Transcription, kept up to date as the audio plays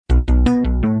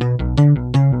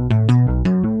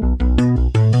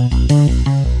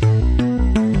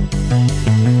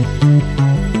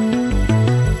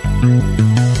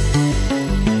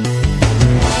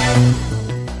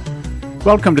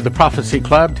Welcome to the Prophecy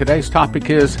Club. Today's topic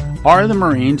is, are the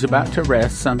Marines about to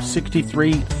arrest some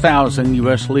 63,000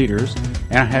 U.S. leaders?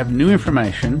 And I have new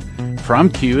information from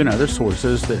Q and other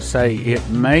sources that say it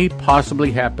may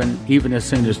possibly happen even as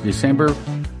soon as December,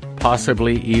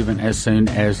 possibly even as soon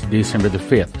as December the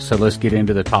 5th. So let's get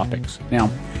into the topics. Now,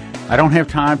 I don't have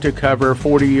time to cover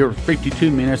 40 or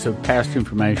 52 minutes of past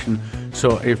information.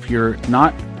 So if you're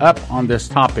not up on this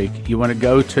topic, you want to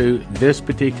go to this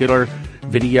particular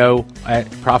video at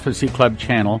Prophecy Club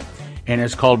channel, and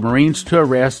it's called Marines to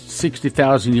Arrest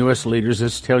 60,000 U.S. Leaders.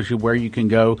 This tells you where you can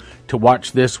go to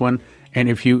watch this one. And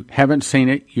if you haven't seen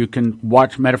it, you can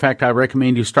watch. Matter of fact, I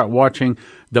recommend you start watching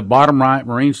the bottom right,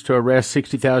 Marines to Arrest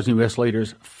 60,000 U.S.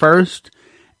 Leaders first,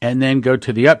 and then go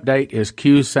to the update is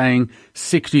Q saying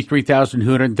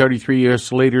 63,233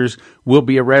 U.S. leaders will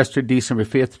be arrested December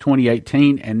 5th,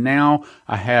 2018. And now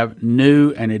I have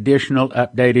new and additional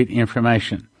updated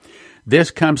information.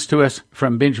 This comes to us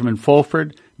from Benjamin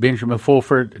Fulford,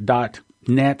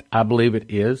 benjaminfulford.net, I believe it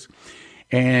is.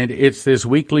 And it's this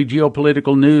weekly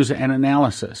geopolitical news and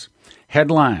analysis.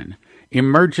 Headline,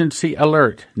 Emergency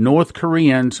Alert. North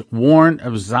Koreans warn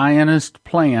of Zionist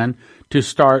plan to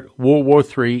start World War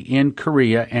III in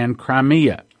Korea and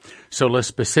Crimea. So let's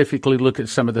specifically look at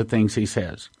some of the things he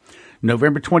says.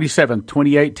 November 27,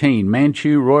 2018,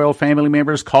 Manchu royal family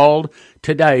members called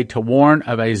today to warn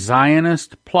of a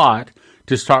Zionist plot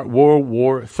to start World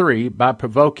War III by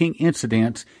provoking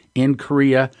incidents in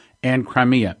Korea and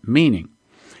Crimea, meaning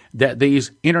that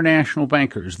these international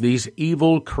bankers, these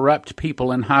evil, corrupt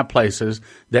people in high places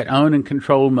that own and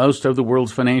control most of the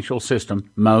world's financial system,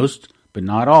 most, but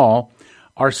not all,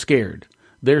 are scared.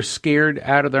 They're scared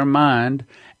out of their mind,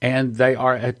 and they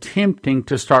are attempting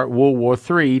to start World War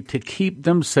III to keep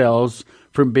themselves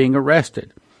from being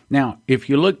arrested. Now, if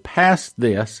you look past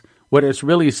this, what it's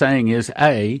really saying is,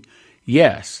 A,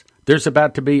 yes, there's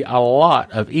about to be a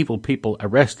lot of evil people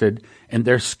arrested, and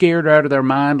they're scared out of their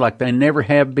mind like they never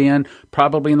have been,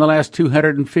 probably in the last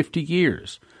 250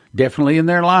 years, definitely in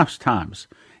their lifetimes.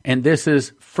 And this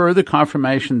is further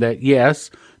confirmation that, yes,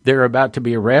 there are about to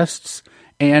be arrests,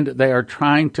 and they are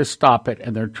trying to stop it,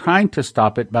 and they're trying to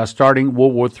stop it by starting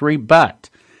World War III. But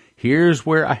here's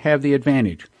where I have the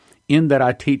advantage, in that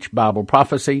I teach Bible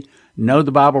prophecy, know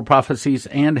the Bible prophecies,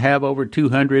 and have over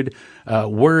 200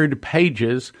 word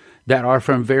pages that are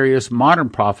from various modern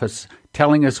prophets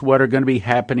telling us what are going to be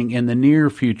happening in the near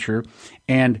future.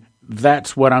 And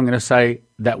that's what I'm going to say,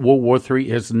 that World War III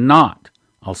is not,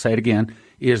 I'll say it again,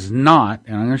 is not,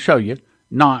 and I'm going to show you,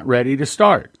 not ready to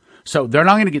start. So they're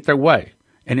not going to get their way.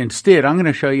 And instead, I'm going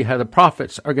to show you how the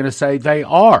prophets are going to say they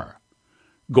are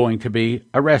going to be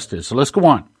arrested. So let's go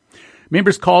on.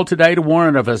 Members called today to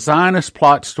warn of a Zionist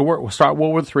plot to start World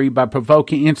War III by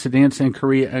provoking incidents in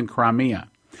Korea and Crimea.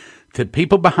 The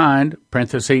people behind,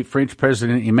 parenthesis, French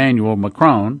President Emmanuel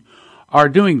Macron, are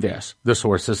doing this, the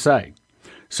sources say.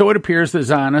 So it appears the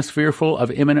Zionists, fearful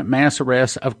of imminent mass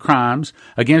arrests of crimes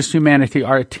against humanity,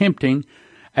 are attempting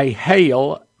a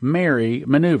Hail Mary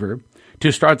maneuver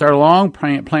to start their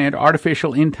long-planned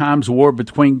artificial end-times war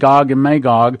between Gog and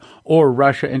Magog, or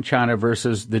Russia and China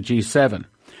versus the G7.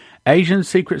 Asian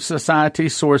secret society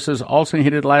sources also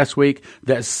hinted last week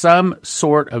that some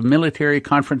sort of military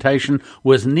confrontation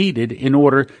was needed in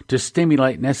order to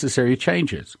stimulate necessary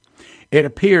changes. It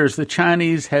appears the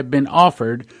Chinese have been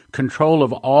offered control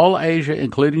of all Asia,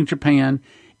 including Japan,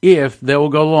 if they will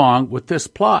go along with this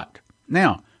plot.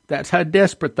 Now, that's how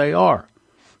desperate they are.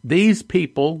 These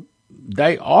people,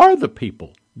 they are the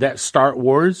people that start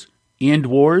wars, end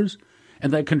wars,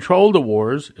 and they control the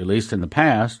wars, at least in the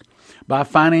past, by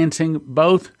financing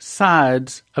both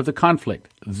sides of the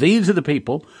conflict. These are the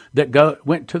people that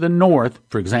went to the north,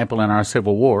 for example, in our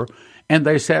Civil War, and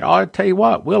they said, I'll tell you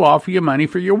what, we'll offer you money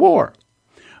for your war.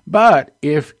 But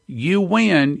if you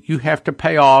win, you have to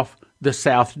pay off the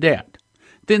South debt.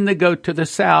 Then they go to the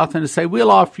South and say,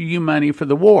 we'll offer you money for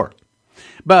the war.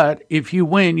 But if you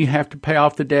win, you have to pay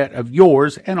off the debt of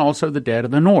yours and also the debt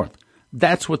of the North.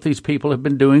 That's what these people have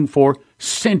been doing for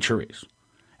centuries.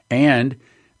 And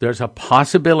there's a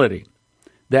possibility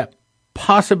that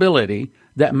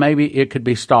maybe it could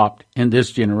be stopped in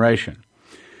this generation.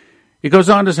 It goes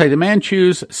on to say, the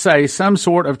Manchus say some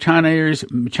sort of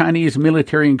Chinese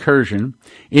military incursion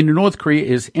into North Korea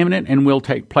is imminent and will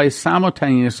take place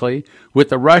simultaneously with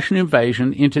the Russian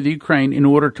invasion into the Ukraine in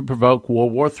order to provoke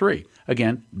World War III.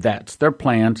 Again, that's their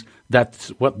plans. That's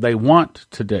what they want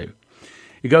to do.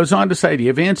 It goes on to say the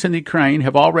events in the Ukraine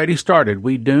have already started.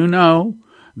 We do know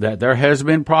that there has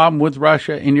been a problem with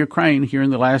Russia and Ukraine here in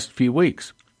the last few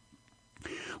weeks.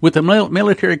 With the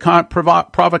military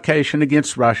provocation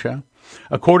against Russia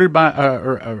ordered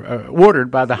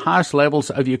by the highest levels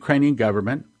of the Ukrainian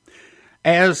government,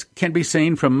 as can be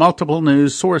seen from multiple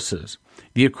news sources.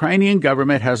 The Ukrainian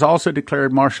government has also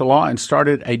declared martial law and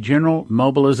started a general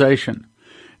mobilization.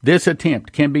 This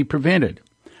attempt can be prevented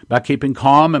by keeping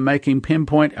calm and making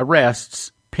pinpoint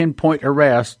arrests.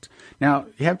 Now,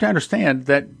 you have to understand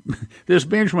that this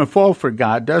Benjamin Fulford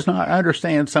guy does not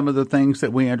understand some of the things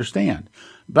that we understand.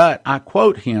 But I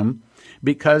quote him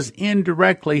because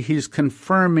indirectly he's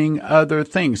confirming other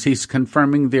things. He's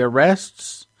confirming the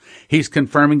arrests. He's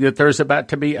confirming that there's about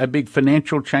to be a big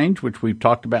financial change, which we've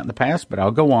talked about in the past, but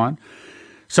I'll go on.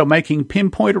 So making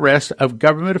pinpoint arrests of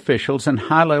government officials and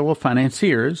high-level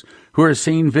financiers who are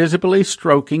seen visibly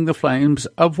stroking the flames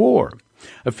of war.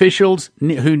 Officials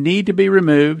who need to be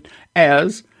removed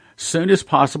as soon as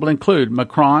possible include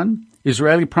Macron,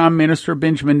 Israeli Prime Minister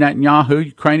Benjamin Netanyahu,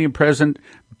 Ukrainian President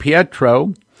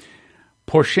Petro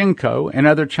Poroshenko, and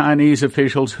other Chinese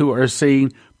officials who are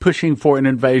seen pushing for an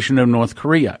invasion of North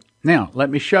Korea. Now, let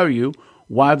me show you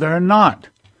why they're not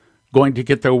going to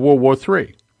get their World War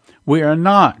III. We are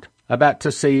not about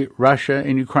to see Russia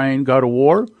and Ukraine go to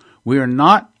war. We are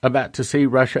not about to see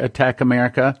Russia attack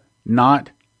America.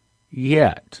 Not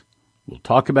yet. We'll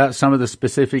talk about some of the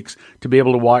specifics to be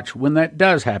able to watch when that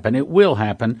does happen. It will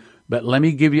happen, but let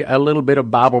me give you a little bit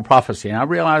of Bible prophecy. And I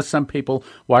realize some people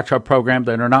watch our program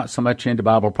that are not so much into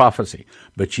Bible prophecy,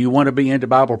 but you want to be into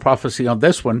Bible prophecy on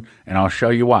this one, and I'll show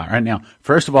you why. All right, now,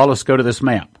 first of all, let's go to this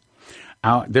map.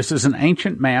 This is an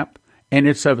ancient map, and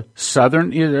it's of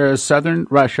southern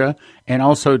Russia and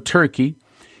also Turkey.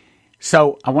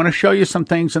 So I want to show you some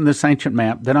things in this ancient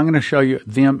map. Then I'm going to show you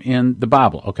them in the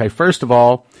Bible. Okay, first of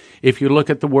all, if you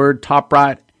look at the word top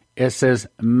right, it says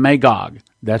Magog.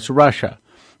 That's Russia.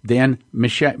 Then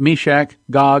Meshach,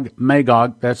 Gog,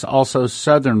 Magog. That's also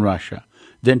southern Russia.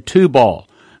 Then Tubal.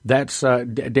 That's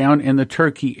down in the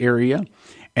Turkey area.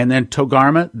 And then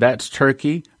Togarmah, that's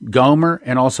Turkey. Gomer,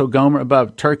 and also Gomer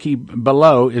above. Turkey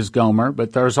below is Gomer,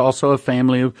 but there's also a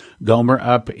family of Gomer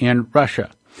up in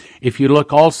Russia. If you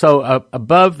look also up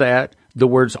above that, the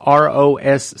words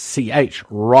R-O-S-C-H,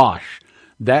 Rosh.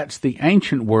 That's the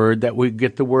ancient word that we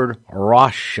get the word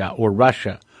Russia or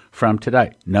Russia from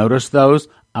today. Notice those.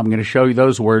 I'm going to show you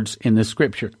those words in the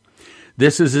scripture.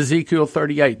 This is Ezekiel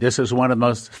 38. This is one of the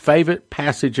most favorite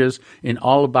passages in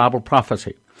all of Bible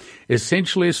prophecy.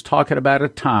 Essentially, it's talking about a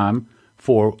time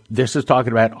this is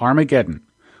talking about Armageddon,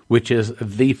 which is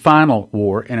the final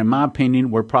war. And in my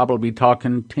opinion, we're probably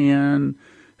talking 10,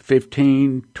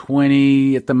 15,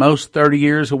 20, at the most 30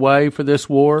 years away for this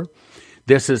war.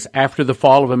 This is after the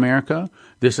fall of America.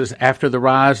 This is after the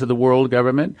rise of the world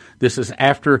government. This is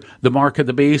after the mark of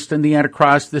the beast and the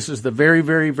Antichrist. This is the very,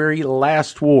 very, very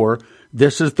last war.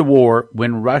 This is the war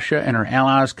when Russia and her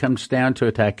allies comes down to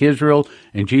attack Israel,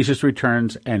 and Jesus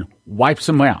returns and wipes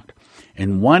them out.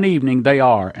 In one evening they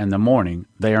are, and the morning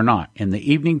they are not. In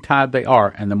the evening tide they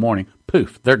are, and the morning,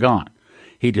 poof, they're gone.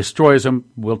 He destroys them.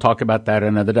 We'll talk about that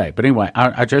another day. But anyway,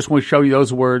 I just want to show you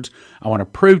those words. I want to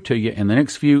prove to you in the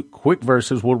next few quick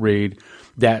verses we'll read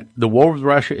that the war with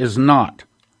Russia is not,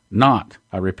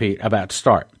 I repeat, about to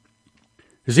start.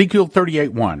 Ezekiel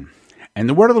 38:1. And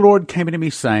the word of the Lord came unto me,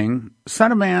 saying,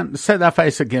 Son of man, set thy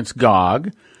face against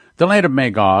Gog, the land of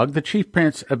Magog, the chief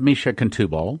prince of Meshach and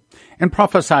Tubal, and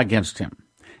prophesy against him,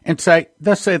 and say,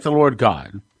 Thus saith the Lord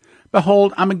God,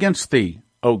 Behold, I'm against thee,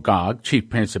 O Gog, chief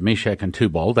prince of Meshach and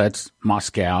Tubal. That's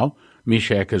Moscow.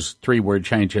 Meshach is 3 word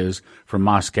changes from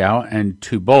Moscow, and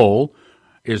Tubal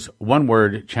is 1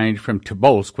 word change from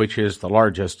Tobolsk, which is the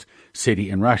largest city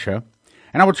in Russia.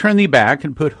 And I will turn thee back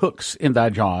and put hooks in thy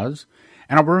jaws,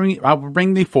 and I will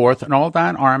bring thee forth, and all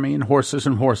thine army, and horses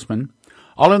and horsemen,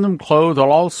 all of them clothed with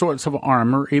all sorts of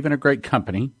armor, even a great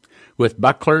company, with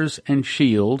bucklers and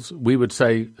shields, we would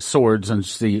say swords and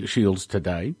shields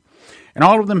today, and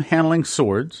all of them handling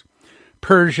swords.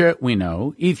 Persia we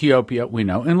know, Ethiopia we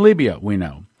know, and Libya we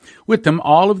know. With them,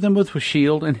 all of them with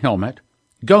shield and helmet.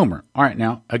 Gomer. All right,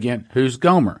 now, again, who's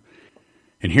Gomer?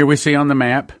 And here we see on the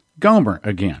map, Gomer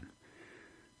again.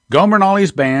 Gomer and all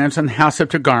his bands, and the house of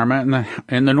Togarmah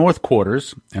in the north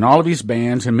quarters, and all of his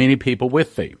bands, and many people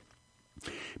with thee.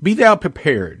 Be thou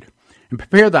prepared, and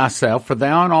prepare thyself, for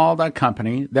thou and all thy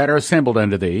company that are assembled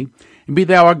unto thee, and be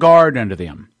thou a guard unto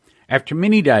them. After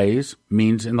many days,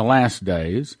 means in the last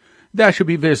days, thou shalt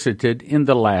be visited in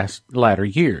the latter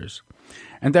years.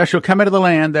 And thou shalt come into the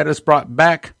land that is brought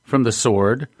back from the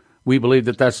sword. We believe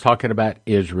that that's talking about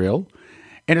Israel.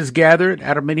 And is gathered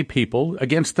out of many people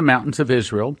against the mountains of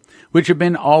Israel, which have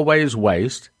been always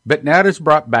waste, but now it is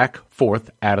brought back forth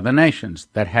out of the nations.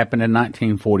 That happened in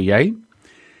 1948.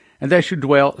 and they should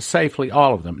dwell safely,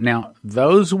 all of them. Now,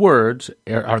 those words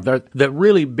are the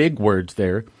really big words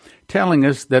there, telling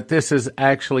us that this is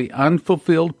actually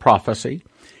unfulfilled prophecy.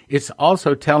 It's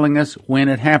also telling us when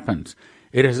it happens.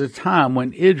 It is a time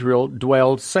when Israel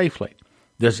dwelled safely.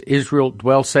 Does Israel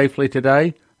dwell safely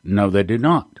today? No, they do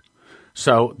not.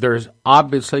 So there's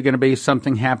obviously going to be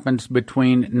something happens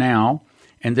between now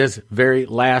and this very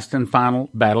last and final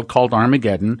battle called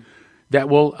Armageddon that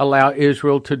will allow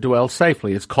Israel to dwell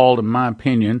safely. It's called, in my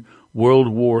opinion, World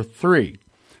War III.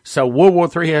 So World War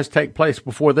III has to take place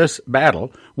before this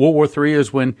battle. World War III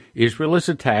is when Israel is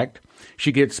attacked.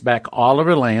 She gets back all of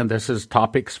her land. This is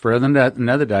topics for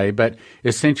another day, but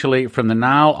essentially from the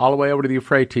Nile all the way over to the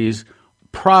Euphrates,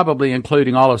 probably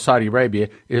including all of Saudi Arabia,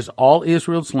 is all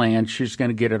Israel's land. She's going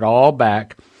to get it all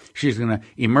back. She's going to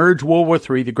emerge World War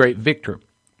III, the great victor.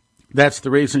 That's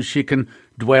the reason she can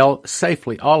dwell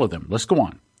safely, all of them. Let's go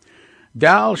on.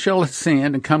 Thou shalt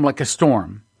ascend and come like a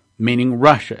storm, meaning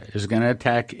Russia is going to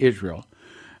attack Israel.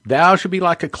 Thou shalt be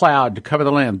like a cloud to cover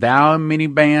the land, thou and many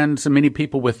bands and many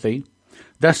people with thee.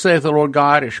 Thus saith the Lord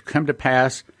God, it shall come to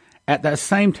pass at that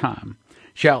same time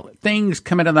shall things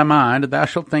come into thy mind, and thou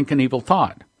shalt think an evil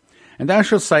thought. And thou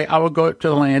shalt say, I will go up to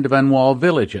the land of unwalled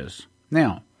villages.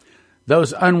 Now,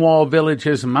 those unwalled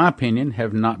villages, in my opinion,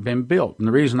 have not been built. And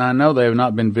the reason I know they have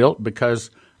not been built, because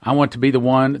I want to be the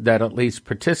one that at least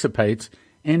participates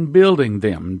in building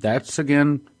them. That's,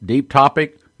 again, deep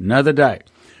topic, another day.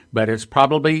 But it's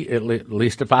probably, at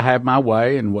least if I have my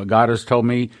way, and what God has told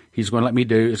me he's going to let me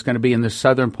do, it's going to be in the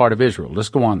southern part of Israel. Let's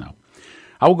go on, though.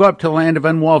 I will go up to the land of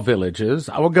unwalled villages.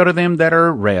 I will go to them that are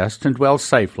at rest and dwell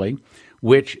safely,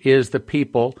 which is the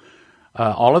people,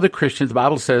 all of the Christians. The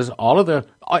Bible says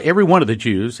every one of the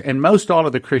Jews and most all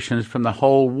of the Christians from the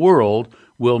whole world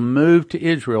will move to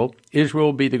Israel. Israel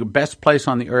will be the best place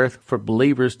on the earth for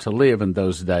believers to live in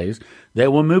those days. They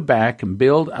will move back and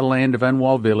build a land of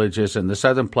unwalled villages in the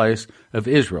southern place of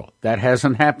Israel. That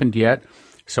hasn't happened yet.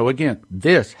 So again,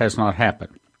 this has not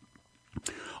happened.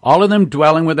 All of them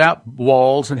dwelling without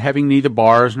walls and having neither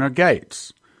bars nor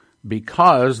gates,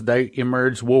 because they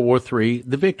emerged World War III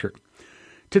the victor.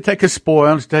 To take a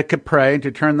spoil, and to take a prey, and to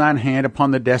turn thine hand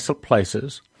upon the desolate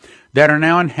places that are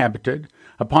now inhabited,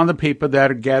 upon the people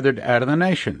that are gathered out of the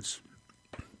nations.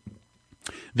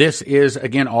 This is,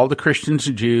 again, all the Christians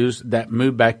and Jews that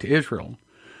moved back to Israel,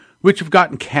 which have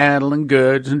gotten cattle and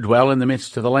goods and dwell in the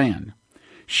midst of the land.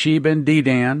 Sheba and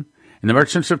Dedan, and the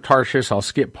merchants of Tarshish, I'll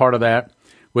skip part of that.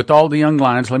 With all the young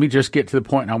lions, let me just get to the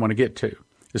point I want to get to.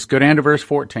 Let's go down to verse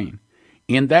 14.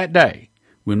 In that day,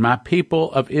 when my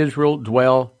people of Israel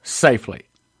dwell safely.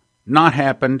 Not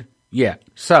happened yet.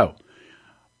 So,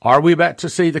 are we about to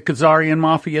see the Khazarian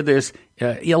Mafia, this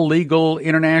illegal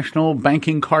international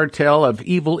banking cartel of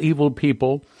evil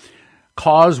people,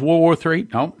 cause World War III?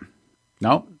 No,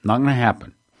 not going to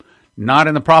happen. Not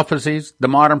in the prophecies. The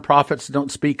modern prophets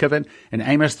don't speak of it. And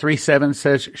Amos 3:7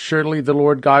 says, surely the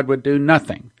Lord God would do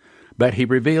nothing, but he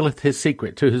revealeth his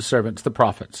secret to his servants, the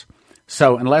prophets.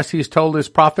 So unless he's told his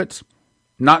prophets,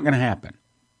 not going to happen.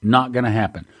 Not going to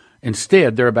happen.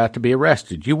 Instead, they're about to be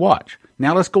arrested. You watch.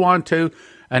 Now let's go on to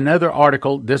another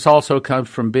article. This also comes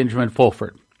from Benjamin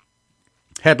Fulford.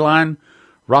 Headline,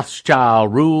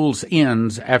 Rothschild rules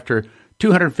ends after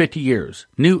 250 years.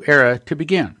 New era to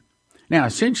begin. Now,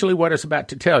 essentially what it's about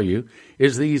to tell you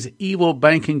is these evil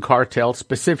banking cartels,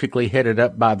 specifically headed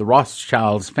up by the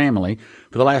Rothschilds family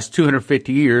for the last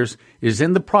 250 years, is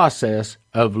in the process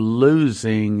of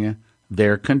losing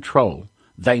their control.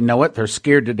 They know it. They're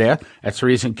scared to death. That's the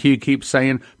reason Q keeps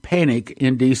saying panic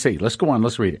in D.C. Let's go on.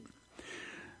 Let's read it.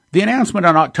 The announcement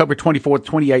on October 24th,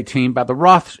 2018 by the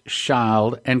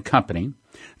Rothschild and Company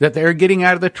that they're getting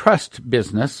out of the trust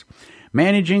business,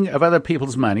 managing of other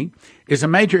people's money, is a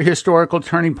major historical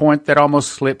turning point that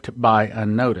almost slipped by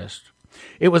unnoticed.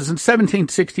 It was in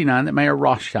 1769 that Mayer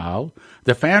Rothschild,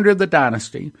 the founder of the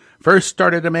dynasty, first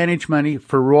started to manage money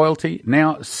for royalty.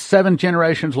 Now, 7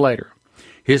 generations later,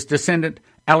 his descendant,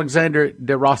 Alexander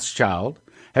de Rothschild,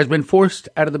 has been forced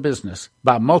out of the business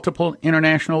by multiple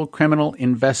international criminal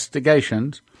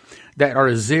investigations that are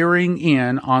zeroing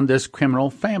in on this criminal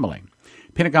family,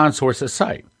 Pentagon sources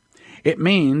say. It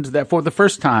means that for the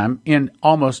first time in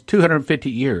almost 250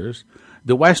 years,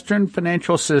 the Western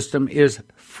financial system is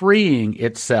freeing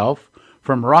itself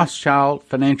from Rothschild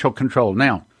financial control.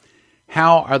 Now,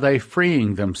 how are they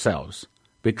freeing themselves?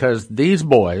 Because these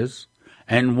boys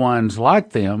and ones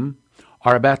like them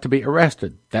are about to be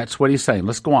arrested. That's what he's saying.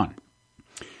 Let's go on.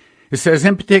 It says,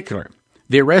 in particular,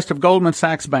 the arrest of Goldman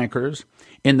Sachs bankers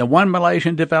in the One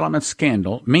Malaysian Development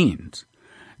scandal means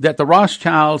that the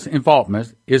Rothschilds'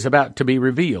 involvement is about to be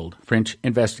revealed, French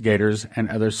investigators and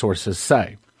other sources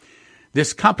say.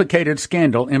 This complicated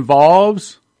scandal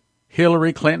involves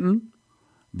Hillary Clinton,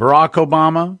 Barack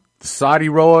Obama, the Saudi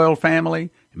royal family,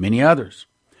 and many others.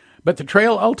 But the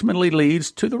trail ultimately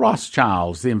leads to the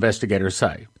Rothschilds, the investigators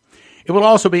say. It will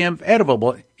also be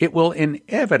inevitable. It will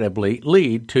inevitably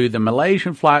lead to the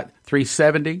Malaysian Flight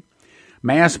 370,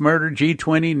 mass murder,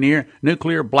 G20, near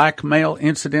nuclear blackmail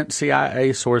incident,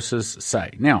 CIA sources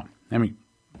say. Now, let me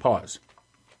pause.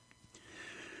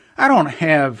 I don't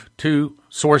have two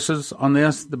sources on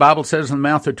this. The Bible says in the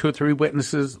mouth of two or three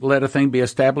witnesses, let a thing be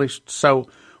established. So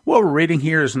what we're reading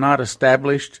here is not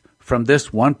established from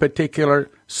this one particular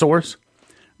source,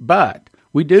 but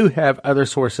we do have other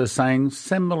sources saying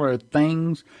similar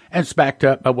things, and it's backed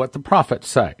up by what the prophets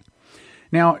say.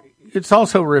 Now, it's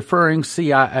also referring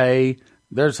CIA.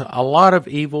 There's a lot of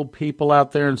evil people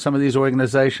out there in some of these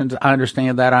organizations. I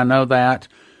understand that. I know that.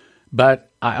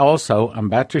 But I'm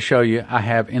about to show you, I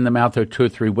have in the mouth of two or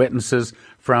three witnesses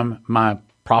from my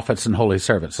prophets and holy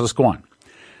servants. So let's go on.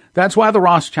 That's why the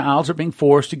Rothschilds are being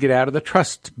forced to get out of the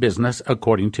trust business,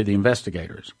 according to the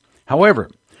investigators. However,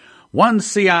 one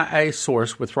CIA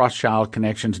source with Rothschild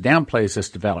connections downplays this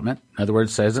development. In other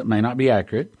words, says it may not be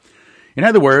accurate. In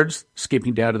other words,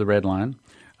 skipping down to the red line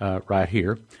right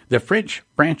here, the French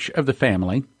branch of the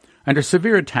family, under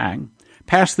severe attack,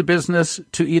 passed the business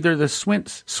to either the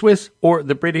Swiss or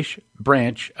the British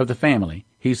branch of the family,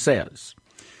 he says.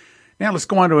 Now let's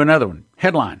go on to another one.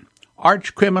 Headline: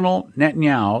 Arch-criminal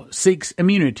Netanyahu seeks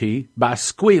immunity by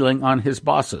squealing on his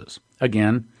bosses.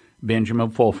 Again,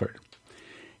 Benjamin Fulford.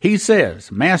 He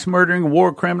says mass-murdering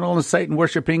war criminal and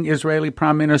Satan-worshipping Israeli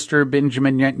Prime Minister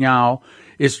Benjamin Netanyahu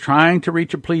is trying to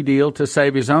reach a plea deal to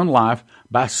save his own life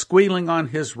by squealing on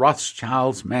his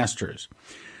Rothschild's masters.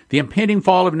 The impending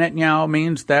fall of Netanyahu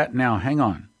means that, now hang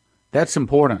on, that's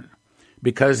important,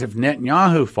 because if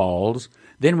Netanyahu falls,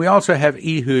 then we also have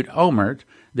Ehud Olmert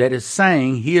that is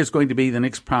saying he is going to be the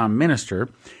next prime minister,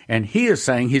 and he is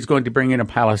saying he's going to bring in a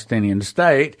Palestinian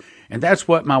state, and that's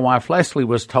what my wife Leslie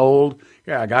was told.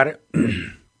 Yeah, I got it.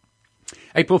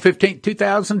 April 15,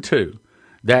 2002,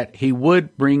 that he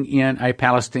would bring in a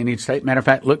Palestinian state. Matter of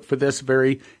fact, look for this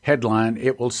very headline.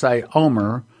 It will say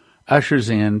Omer ushers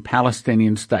in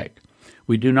Palestinian state.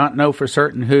 We do not know for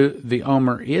certain who the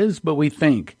Omer is, but we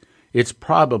think it's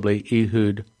probably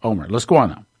Ehud Olmert. Let's go on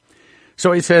now.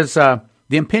 So he says, the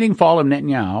impending fall of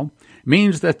Netanyahu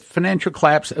means that the financial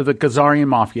collapse of the Khazarian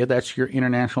mafia, that's your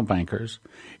international bankers,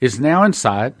 is now in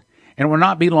sight, and it will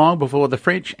not be long before the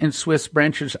French and Swiss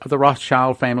branches of the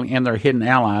Rothschild family and their hidden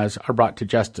allies are brought to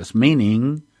justice,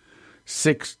 meaning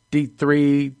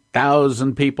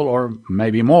 63,000 people or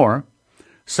maybe more,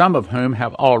 some of whom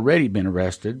have already been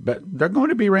arrested, but they're going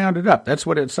to be rounded up. That's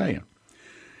what it's saying.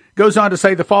 Goes on to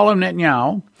say the fall of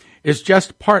Netanyahu is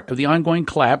just part of the ongoing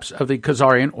collapse of the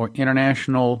Khazarian or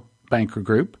International Banker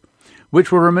Group,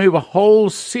 which will remove a whole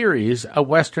series of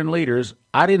Western leaders.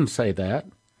 I didn't say that.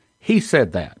 He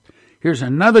said that. Here's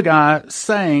another guy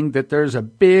saying that there's a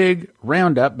big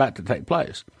roundup about to take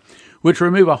place, which will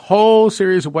remove a whole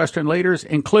series of Western leaders,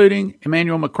 including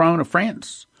Emmanuel Macron of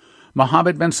France,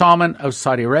 Mohammed bin Salman of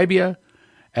Saudi Arabia,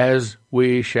 as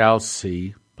we shall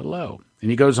see below. And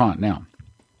he goes on. Now,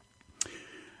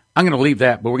 I'm going to leave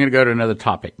that, but we're going to go to another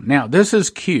topic. Now, this is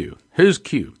Q. Who's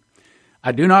Q?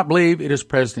 I do not believe it is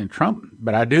President Trump,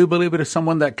 but I do believe it is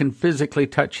someone that can physically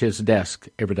touch his desk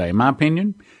every day. In my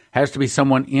opinion, has to be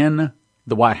someone in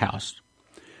the White House.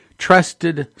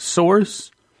 Trusted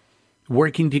source,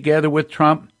 working together with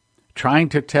Trump, trying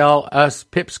to tell us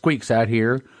pipsqueaks out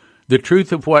here the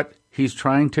truth of what he's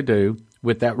trying to do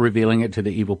without revealing it to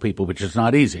the evil people, which is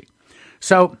not easy.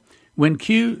 So when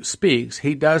Q speaks,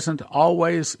 he doesn't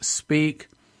always speak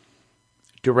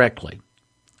directly.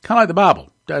 Kind of like the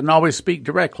Bible, doesn't always speak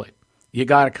directly. You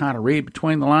got to kind of read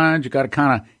between the lines. You got to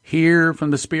kind of hear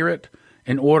from the Spirit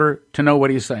in order to know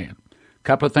what he's saying. A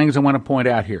couple of things I want to point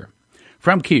out here.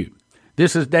 From Q,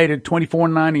 this is dated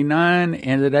 24/99,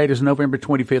 and the date is November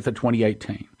 25th of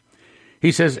 2018.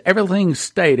 He says, everything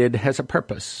stated has a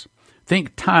purpose.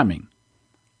 Think timing.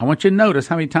 I want you to notice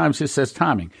how many times he says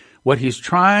timing. What he's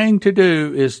trying to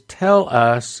do is tell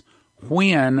us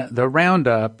when the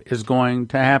roundup is going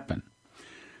to happen.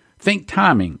 Think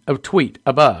timing of tweet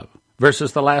above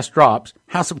versus the last drops,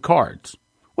 House of Cards.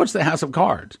 What's the House of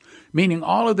Cards? Meaning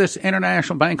all of this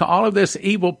international bank, all of this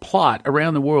evil plot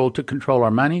around the world to control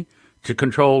our money, to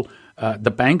control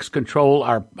the banks, control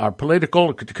our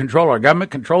political, to control our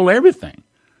government, control everything.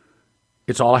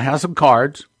 It's all a house of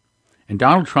cards, and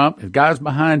Donald Trump and guys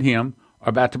behind him are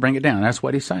about to bring it down. That's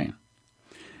what he's saying.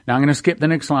 Now I'm going to skip the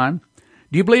next line.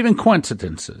 Do you believe in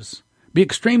coincidences? Be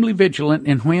extremely vigilant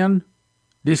in when?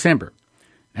 December.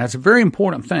 Now, it's a very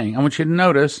important thing. I want you to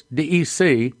notice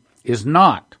DEC is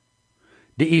not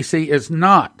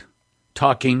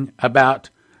talking about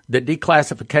the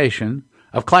declassification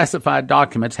of classified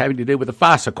documents having to do with the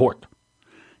FISA court.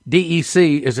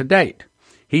 DEC is a date.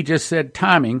 He just said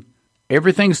timing.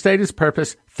 Everything stated its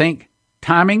purpose. Think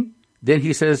timing. Then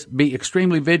he says be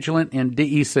extremely vigilant in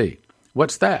DEC.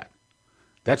 What's that?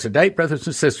 That's a date, brothers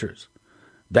and sisters.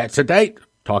 That's a date.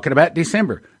 Talking about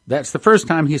December. That's the first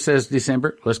time he says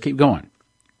December. Let's keep going.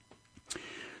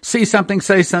 See something,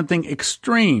 say something,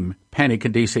 extreme panic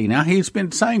in D.C. Now, he's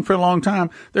been saying for a long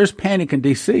time there's panic in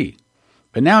D.C.,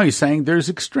 but now he's saying there's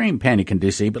extreme panic in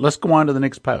D.C., but let's go on to the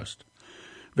next post.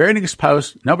 Very next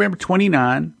post, November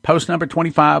 29, post number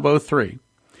 2503,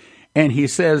 and he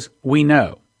says, we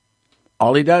know.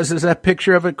 All he does is a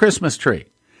picture of a Christmas tree.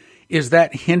 Is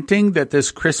that hinting that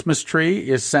this Christmas tree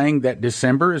is saying that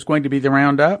December is going to be the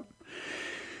roundup?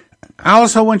 I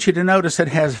also want you to notice it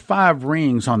has 5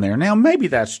 rings on there. Now, maybe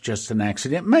that's just an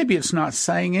accident. Maybe it's not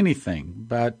saying anything,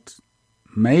 but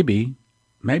maybe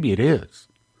it is.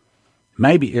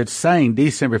 Maybe it's saying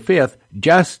December 5th,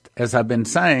 just as I've been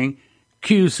saying,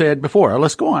 Q said before.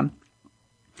 Let's go on.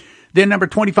 Then number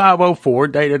 2504,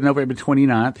 dated November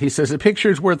 29th, he says, a picture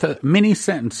is worth many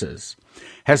sentences.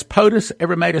 Has POTUS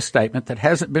ever made a statement that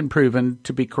hasn't been proven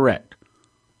to be correct?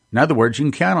 In other words, you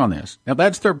can count on this. Now,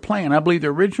 that's their plan. I believe the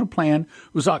original plan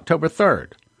was October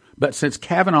 3rd. But since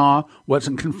Kavanaugh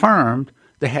wasn't confirmed,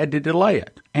 they had to delay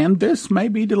it. And this may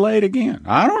be delayed again.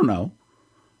 I don't know.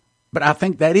 But I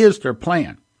think that is their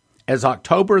plan. As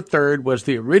October 3rd was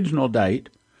the original date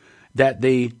that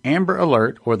the Amber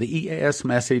Alert or the EAS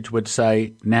message would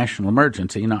say national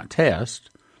emergency, not test,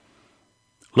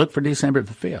 look for December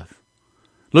the 5th.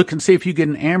 Look and see if you get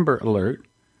an Amber Alert,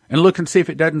 and look and see if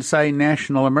it doesn't say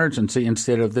national emergency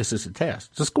instead of this is a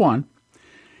test. Just go on.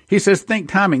 He says, think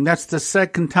timing. That's the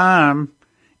second time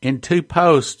in 2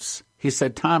 posts he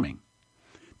said timing.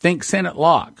 Think Senate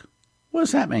lock. What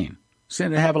does that mean?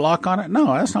 Senate have a lock on it?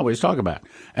 No, that's not what he's talking about.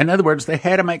 In other words, they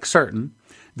had to make certain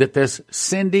that this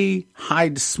Cindy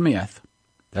Hyde-Smith,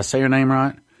 did I say her name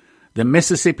right? The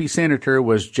Mississippi senator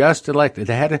was just elected.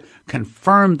 They had to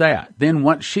confirm that. Then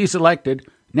once she's elected,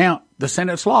 now the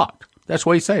Senate's locked. That's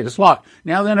what he said. It's locked.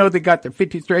 Now they know they got the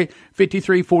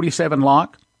 53-47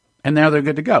 lock, and now they're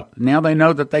good to go. Now they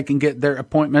know that they can get their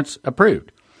appointments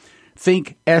approved.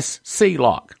 Think SC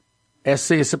lock.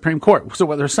 SC is Supreme Court. So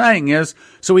what they're saying is,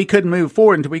 so we couldn't move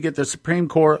forward until we get the Supreme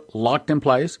Court locked in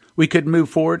place. We couldn't move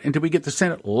forward until we get the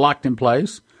Senate locked in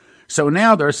place. So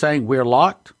now they're saying we're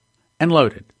locked and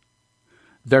loaded.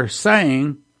 They're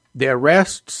saying the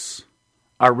arrests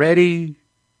are ready.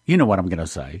 You know what I'm going to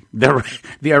say.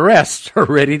 The arrests are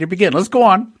ready to begin. Let's go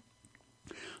on.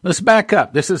 Let's back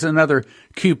up. This is another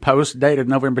Q post dated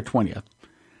November 20th.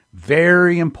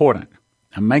 Very important.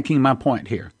 I'm making my point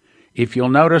here. If you'll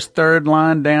notice third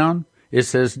line down, it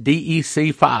says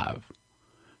DEC 5.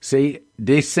 See,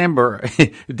 December,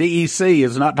 DEC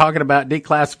is not talking about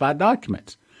declassified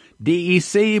documents.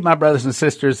 DEC, my brothers and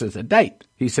sisters, is a date.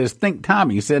 He says, think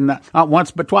timing. He said not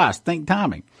once but twice, think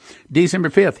timing. December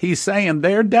 5th, he's saying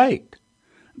their date,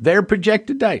 their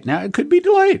projected date. Now, it could be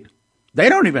delayed. They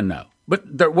don't even know.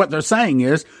 But what they're saying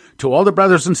is, to all the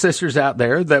brothers and sisters out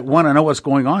there that want to know what's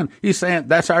going on, he's saying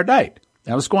that's our date.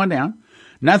 Now, it's going down.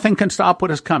 Nothing can stop what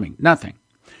is coming. Nothing.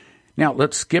 Now,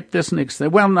 let's skip this next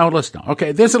thing. Well, no, let's not.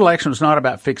 Okay, this election is not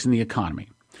about fixing the economy.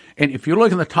 And if you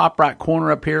look in the top right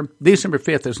corner up here, December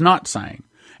 5th is not saying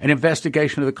an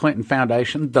investigation of the Clinton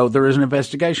Foundation, though there is an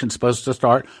investigation supposed to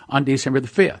start on December the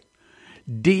 5th.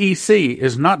 DEC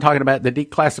is not talking about the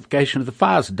declassification of the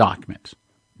FISA documents.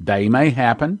 They may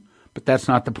happen, but that's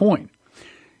not the point.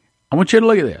 I want you to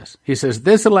look at this. He says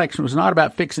this election was not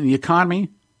about fixing the economy,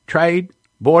 trade,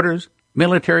 borders,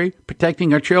 military,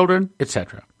 protecting our children,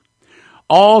 etc.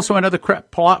 Also, another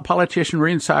politician or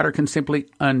insider can simply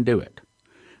undo it.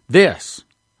 These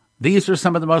are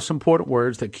some of the most important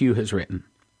words that Q has written.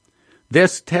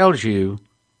 This tells you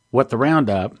what the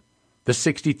roundup, the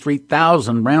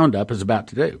 63,000 roundup, is about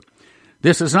to do.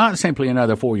 This is not simply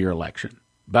another 4-year election,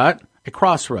 but a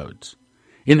crossroads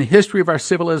in the history of our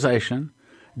civilization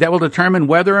that will determine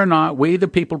whether or not we, the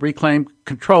people, reclaim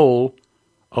control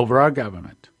over our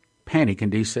government. Panic in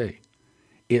D.C.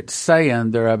 It's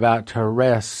saying they're about to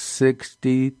arrest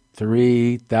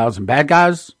 63,000 bad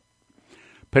guys,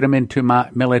 put them into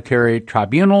military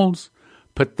tribunals,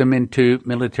 put them into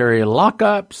military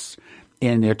lockups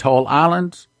in the Atoll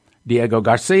Islands, Diego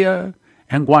Garcia,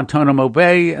 and Guantanamo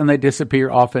Bay, and they disappear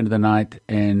off into the night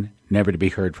and never to be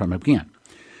heard from again.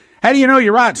 How do you know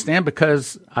you're right, Stan?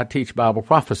 Because I teach Bible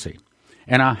prophecy,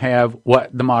 and I have what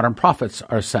the modern prophets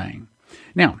are saying.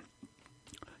 Now,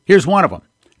 here's one of them.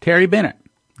 Terry Bennett.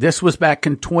 This was back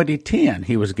in 2010.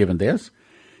 He was given this.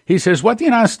 He says, what the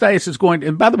United States is going to,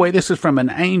 and by the way, this is from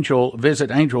an angel,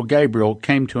 Angel Gabriel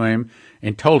came to him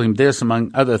and told him this,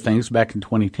 among other things, back in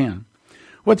 2010.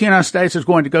 What the United States is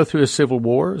going to go through is civil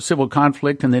war, civil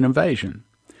conflict, and then invasion.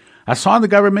 I saw the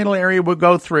governmental area would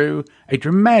go through a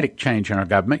dramatic change in our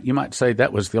government. You might say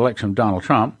that was the election of Donald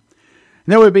Trump.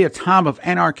 And there would be a time of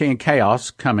anarchy and chaos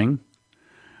coming.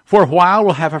 For a while,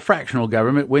 we'll have a fractional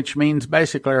government, which means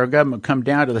basically our government come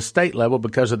down to the state level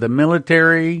because of the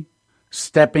military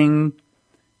stepping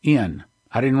in.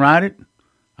 I didn't write it.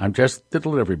 I'm just the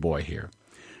delivery boy here.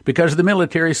 Because of the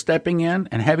military stepping in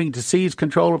and having to seize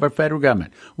control of our federal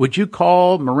government. Would you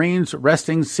call Marines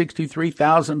arresting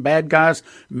 63,000 bad guys,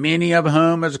 many of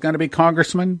whom is going to be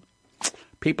congressmen?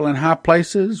 People in high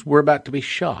places, we're about to be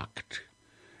shocked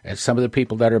at some of the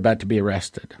people that are about to be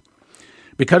arrested.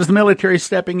 Because of the military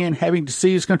stepping in, having to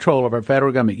seize control of our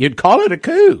federal government. You'd call it a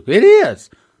coup. It is.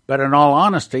 But in all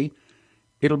honesty,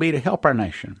 it'll be to help our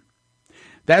nation.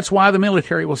 That's why the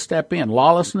military will step in.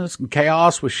 Lawlessness and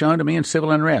chaos was shown to me in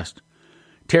civil unrest.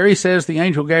 Terry says the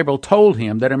angel Gabriel told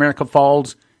him that America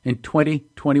falls in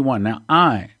 2021. Now,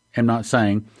 I am not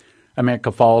saying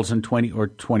America falls in 20 or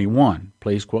 21.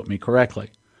 Please quote me correctly.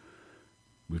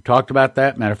 We've talked about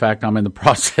that. Matter of fact, I'm in the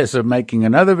process of making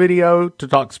another video to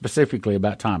talk specifically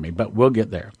about timing, but we'll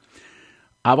get there.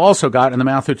 I've also got in the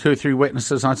mouth of 2 or 3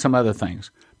 witnesses on some other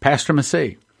things. Pastor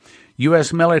Massey.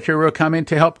 U.S. military will come in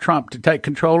to help Trump to take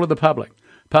control of the public.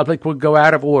 Public will go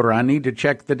out of order. I need to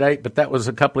check the date, but that was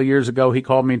a couple of years ago. He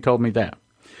called me and told me that.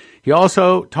 He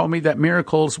also told me that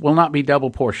miracles will not be double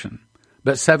portion,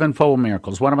 but 7-fold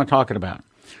miracles. What am I talking about?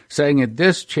 Saying in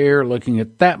this chair, looking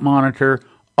at that monitor,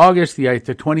 August the 8th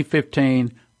of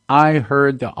 2015, I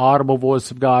heard the audible voice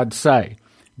of God say,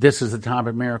 this is the time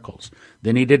of miracles.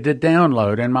 Then he did the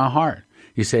download in my heart.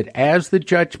 He said, as the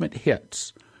judgment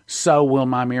hits, so will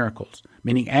my miracles.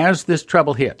 Meaning, as this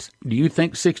trouble hits, do you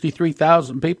think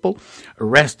 63,000 people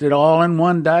arrested all in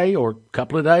one day or a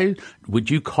couple of days? Would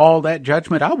you call that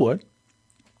judgment? I would.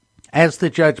 As the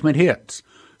judgment hits,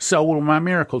 so will my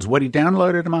miracles. What he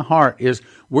downloaded in my heart is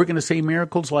we're going to see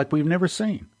miracles like we've never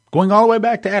seen. Going all the way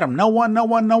back to Adam. No one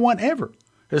ever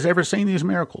has ever seen these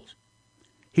miracles.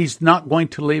 He's not going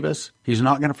to leave us. He's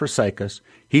not going to forsake us.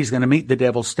 He's going to meet the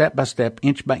devil step by step,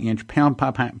 inch by inch, pound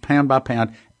by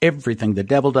pound. Everything the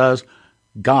devil does,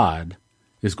 God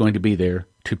is going to be there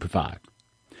to provide.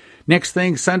 Next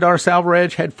thing, Sundar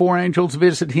Selvaraj had 4 angels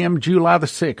visit him July the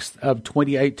 6th of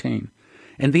 2018.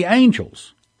 And the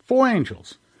angels, 4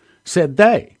 angels, said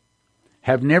they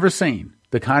have never seen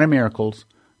the kind of miracles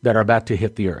that are about to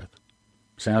hit the earth.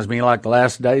 Sounds to me like the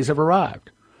last days have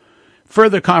arrived.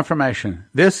 Further confirmation.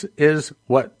 This is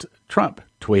what Trump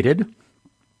tweeted.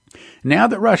 Now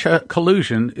that Russia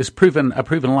collusion is a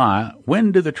proven lie,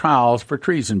 when do the trials for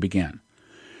treason begin?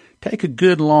 Take a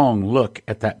good long look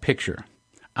at that picture.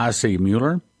 I see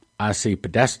Mueller. I see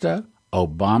Podesta,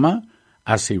 Obama.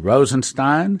 I see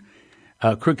Rosenstein,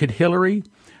 Crooked Hillary.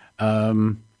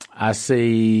 I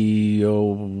see,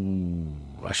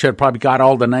 I should have probably got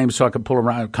all the names so I could pull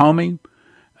around. Comey,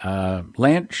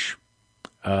 Lynch,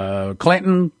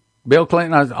 Clinton, Bill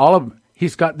Clinton, all of them.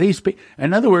 He's got these people.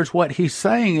 In other words, what he's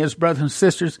saying is, brothers and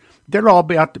sisters, they're all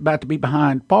about to be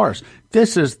behind bars.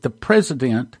 This is the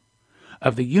president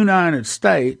of the United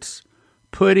States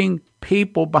putting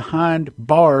people behind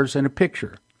bars in a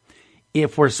picture.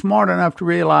 If we're smart enough to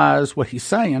realize what he's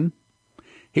saying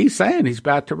he's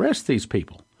about to arrest these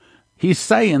people. He's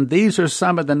saying these are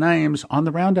some of the names on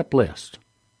the roundup list.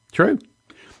 True.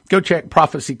 Go check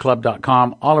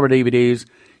prophecyclub.com, all of our DVDs.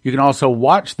 You can also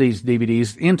watch these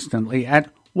DVDs instantly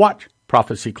at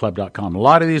watchprophecyclub.com. A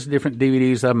lot of these different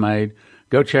DVDs I've made.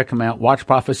 Go check them out.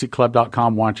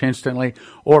 Watchprophecyclub.com, watch instantly,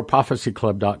 or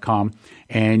prophecyclub.com,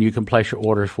 and you can place your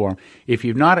orders for them. If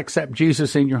you've not accepted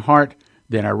Jesus in your heart,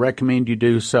 then I recommend you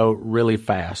do so really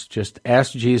fast. Just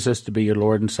ask Jesus to be your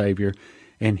Lord and Savior,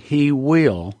 and He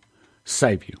will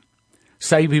save you.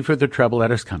 Save you for the trouble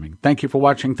that is coming. Thank you for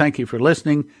watching. Thank you for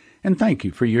listening, and thank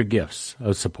you for your gifts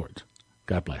of support.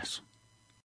 God bless.